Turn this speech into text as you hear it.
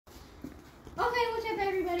Okay, what's up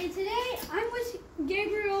everybody? Today I'm with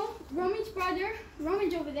Gabriel, Roman's brother.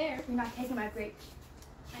 Roman's over there. You're not taking my break.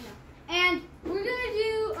 I know. And we're gonna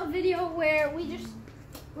do a video where we're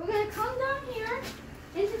gonna come down here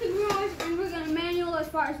into the garage and we're gonna manual as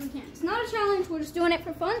far as we can. It's not a challenge, we're just doing it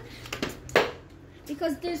for fun.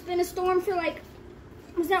 Because there's been a storm for like,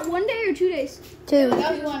 was that 1 day or 2 days? 2.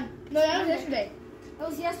 That was 1. No, that was yesterday. It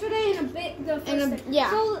was yesterday and a bit the first day.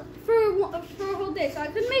 Yeah. So for a whole day. So I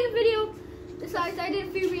couldn't make a video. Besides, I did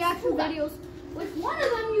a few reaction videos, which one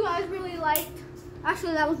of them you guys really liked.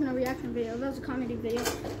 Actually, that wasn't a reaction video. That was a comedy video.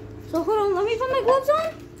 So hold on, let me put my gloves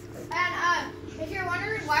on. And if you're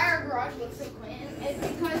wondering why our garage looks so clean, it's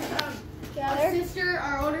because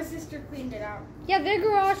our older sister cleaned it out. Yeah, their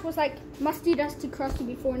garage was like musty, dusty, crusty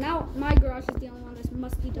before. Now my garage is the only one that's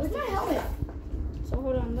musty, dusty. Where's my helmet? So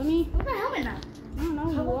hold on, let me. Where's my helmet now? I don't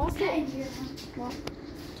know. You lost it. Well,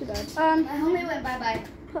 too bad. My helmet went bye-bye.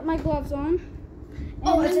 Put my gloves on.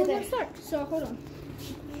 Oh, it's right right there. Start. So hold on.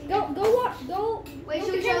 Go. Wait,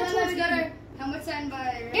 should we show them that we got our helmet signed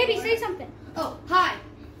by... Gaby, say something. Oh, hi.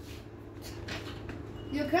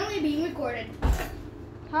 You're currently being recorded.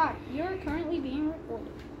 Hi, you're currently being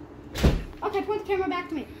recorded. Okay, point the camera back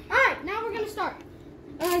to me. Alright, now we're gonna start.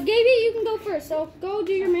 Gaby, you can go first, so go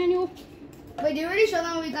do your manual. Wait, did you already show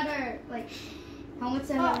them we got our, helmet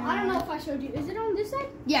signed by I don't know if I showed you. Is it on this side?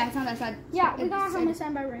 Yeah, it's on that side. Yeah, we got our helmet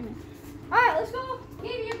signed by Raymond. Alright, let's go.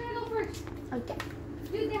 Gaby, you're gonna go first. Okay.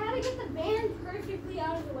 Dude, they had to get the band perfectly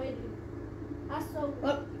out of the way, dude. That's so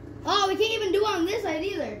good. Oh, we can't even do it on this side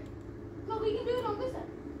either. No, we can do it on this side.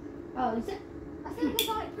 Oh, is it? I said they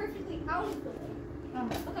got it perfectly out of the way. Oh.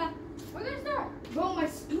 Okay, we're gonna start. Bro, my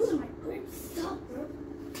screws and my grips suck, bro.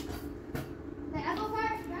 Okay, I go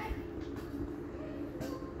first, right?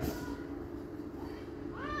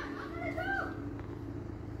 Alright, I'm gonna go.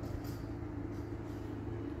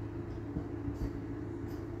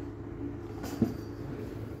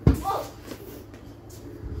 Oh!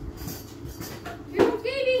 Here comes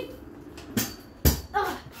Gaby.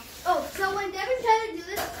 Oh, so when Devin tried to do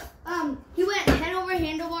this, he went head over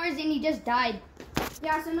handlebars and he just died.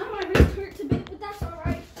 Yeah, so now my wrist hurts a bit, but that's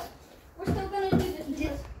alright. We're still gonna do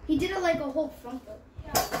this. He did it like a whole front though.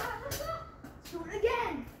 Yeah, let's go. Let's do it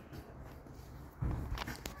again.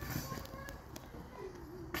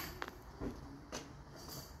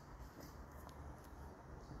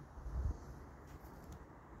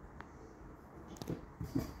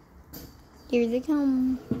 Here they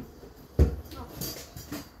come. Here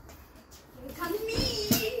comes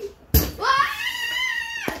me. Ah!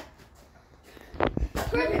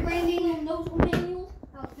 Perfect landing. Nose manual.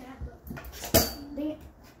 Oh, snap. Dang it.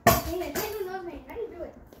 Dang it. Dang nose man. How do you do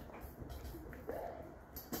it?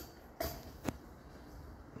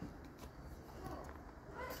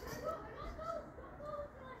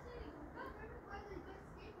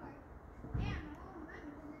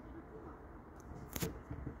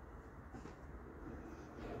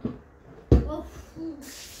 Oh.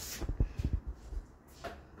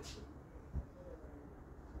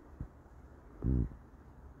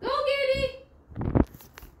 Go, Gaby!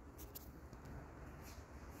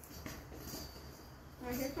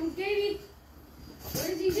 Alright, here comes Gaby. What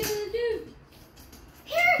is he gonna do?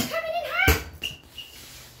 Here, coming in hot.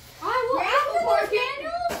 After those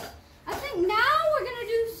manuals, I think now we're gonna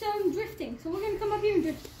do some drifting. So we're gonna come up here and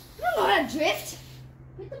drift. I don't know how to drift.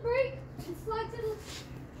 Hit the brake and slide to the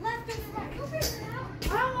left or the right. You'll figure it out. I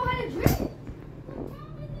don't know how to drift.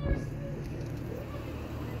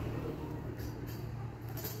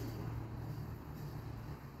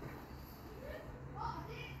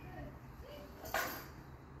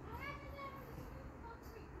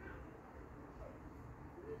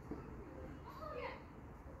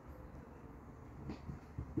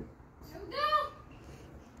 Look down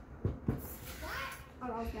in there. Oh,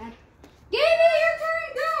 that was bad. Gaby, your turn,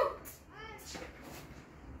 go!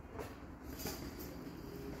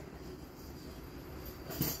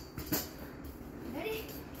 Ready?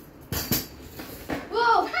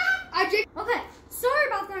 Whoa! I just. Okay, sorry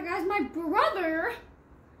about that, guys. My brother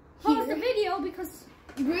paused the video because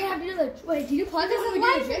You really have to do the. Wait, did you pause it of when the we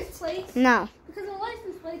did the license drift? plates. No. Because of the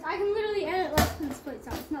license plates, I can literally edit license plates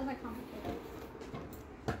out. It's not that complicated.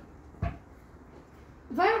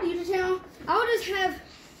 If I had a YouTube channel, I would just have,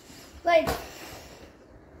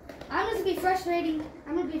 I'm just be frustrating.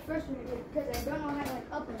 I'm gonna be frustrated because I don't know how to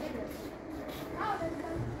up and down this. Oh, there's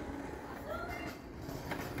one.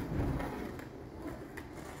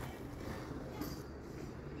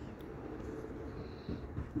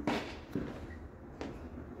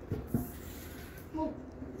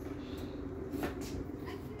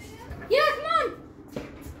 Yeah, come on!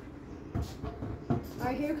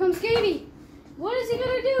 Alright, here comes Gaby. What is he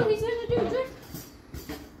gonna do? He's gonna do a drift.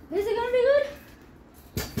 Is it gonna be good?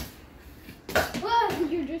 Oh,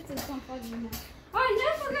 your drift is gonna fuck you now. Alright,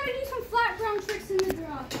 next we're gonna do some flat ground tricks in the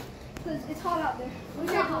garage. Because it's hot out there. Let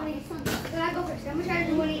me try to do 180. Then I go first. I'm gonna try to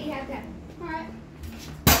do 180 half tap. Alright.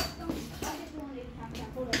 I'll get the 180 half tap.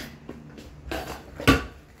 Hold on.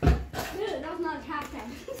 Dude, that was not a half tap.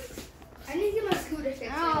 I need to get my scooter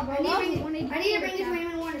fixed. Oh, bro, I need to bring it to him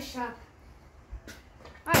and want to shop.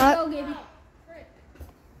 Alright, go, Gaby.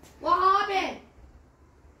 What happened?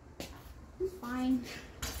 It's fine.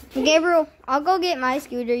 Gabriel, I'll go get my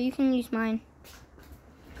scooter. You can use mine.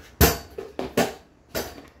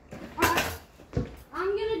 Alright.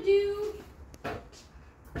 I'm gonna do.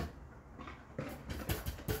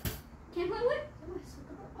 Can't play whip?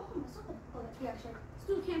 Oh, yeah, sure. Let's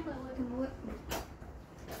do a can't play whip.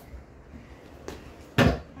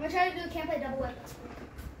 I'm gonna try to do a can't play double whip.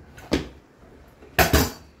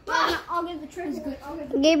 I'll get the triple. Good. I'll get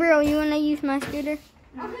the, Gabriel, you want to use my scooter?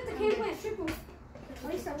 I'll get the can't play triple. At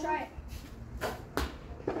least I'll try it.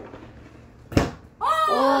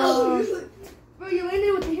 Oh! Bro, you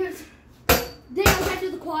landed with the hips. Dang, I tried to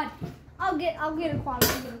do the quad. I'll get a quad.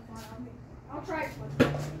 I'll try it.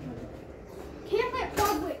 Can't play a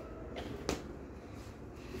quad whip.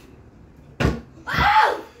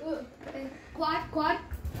 Oh! Quad.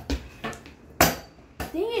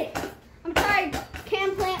 Dang it. I'm trying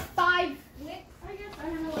can plant 5 whip, I guess. I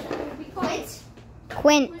don't know what that would be called.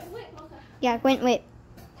 Quint. Whip, okay. Yeah, quint whip.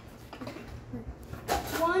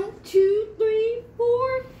 1, 2, 3,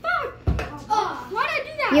 4, 5. Oh, why did I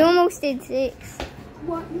do that? You almost did 6.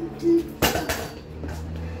 1, 2, 3.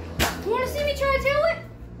 You want to see me try to tail it?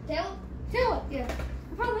 Tail? Tail it. Yeah.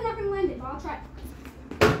 I'm probably not going to land it, but I'll try.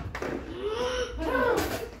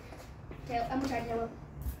 Tail. I'm gonna try tail.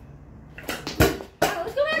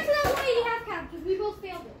 Let's go back to that 180 half cap because we both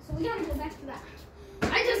failed it. So we gotta go back to that.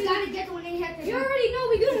 I just gotta get the 180 half tap. You already know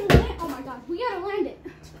we gotta land. Oh my god, we gotta land it.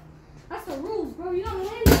 That's the rules, bro. You gotta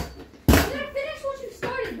land it. You gotta finish what you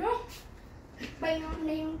started, bro. Right,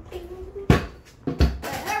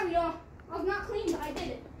 there we go. I was not clean, but I did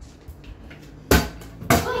it.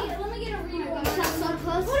 Let me get a redo. Oh my God, that's so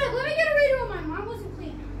close. Hold up, let me get a redo of mine. Mine wasn't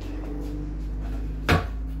clean.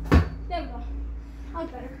 There we go. I was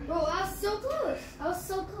better. Bro, I was so close.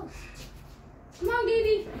 Come on,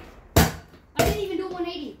 Gaby. I didn't even do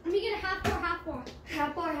 180. Let me get a half bar.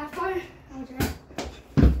 Half bar. I'll try.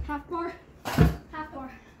 Half bar.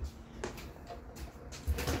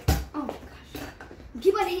 Oh my gosh.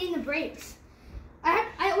 Keep on hitting the brakes.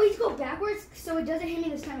 I always go backwards so it doesn't hit me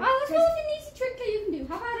this time. Alright, let's go with an easy trick that you can do.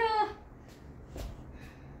 How about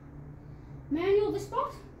manual this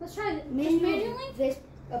box? Let's try it. Manually? This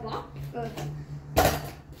a block?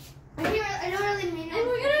 I don't really mean it. And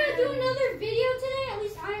we're gonna do another video today. At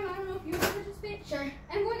least I don't know if you're gonna participate. Sure.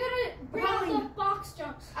 And we're gonna bring out the box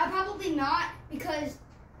jumps. I probably not because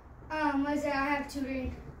let's say I have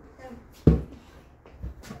tutoring. I'm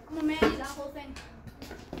gonna manage that whole thing.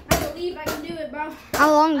 I believe I can do it, bro.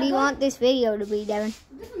 How long do you want this video to be, Devin?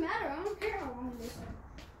 It doesn't matter. I don't care how long it is.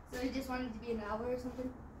 So you just want it to be an hour or something?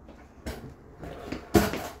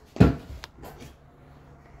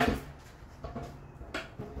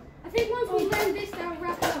 I think once we land this, that'll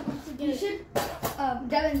wrap it up. You should,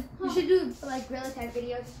 Devin, you should do like gorilla tag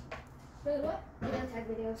videos. Really, what? Gorilla tag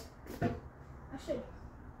videos. I should.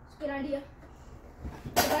 It's a good idea.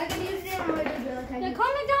 If I can use it, I'm gonna do gorilla tag. Yeah,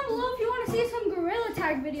 comment down below if you want to see some gorilla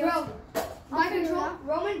tag videos. Bro, my control.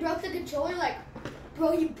 Roman broke the controller. Like,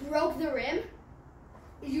 bro, he broke the rim.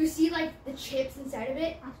 You see like the chips inside of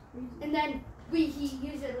it, and then he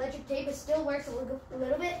used electric tape. It still works a little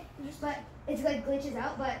bit, but it's like glitches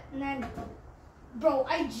out. But and then, bro,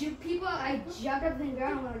 I juke people. I jumped up in the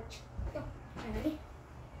ground. I'm like, go. Ready?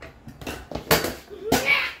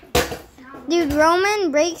 Dude,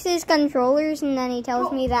 Roman breaks his controllers and then he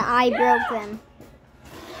tells me that I broke them.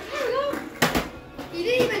 There we go. He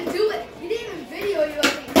didn't even do it. He didn't even video you. I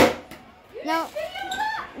think. No,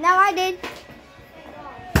 I did.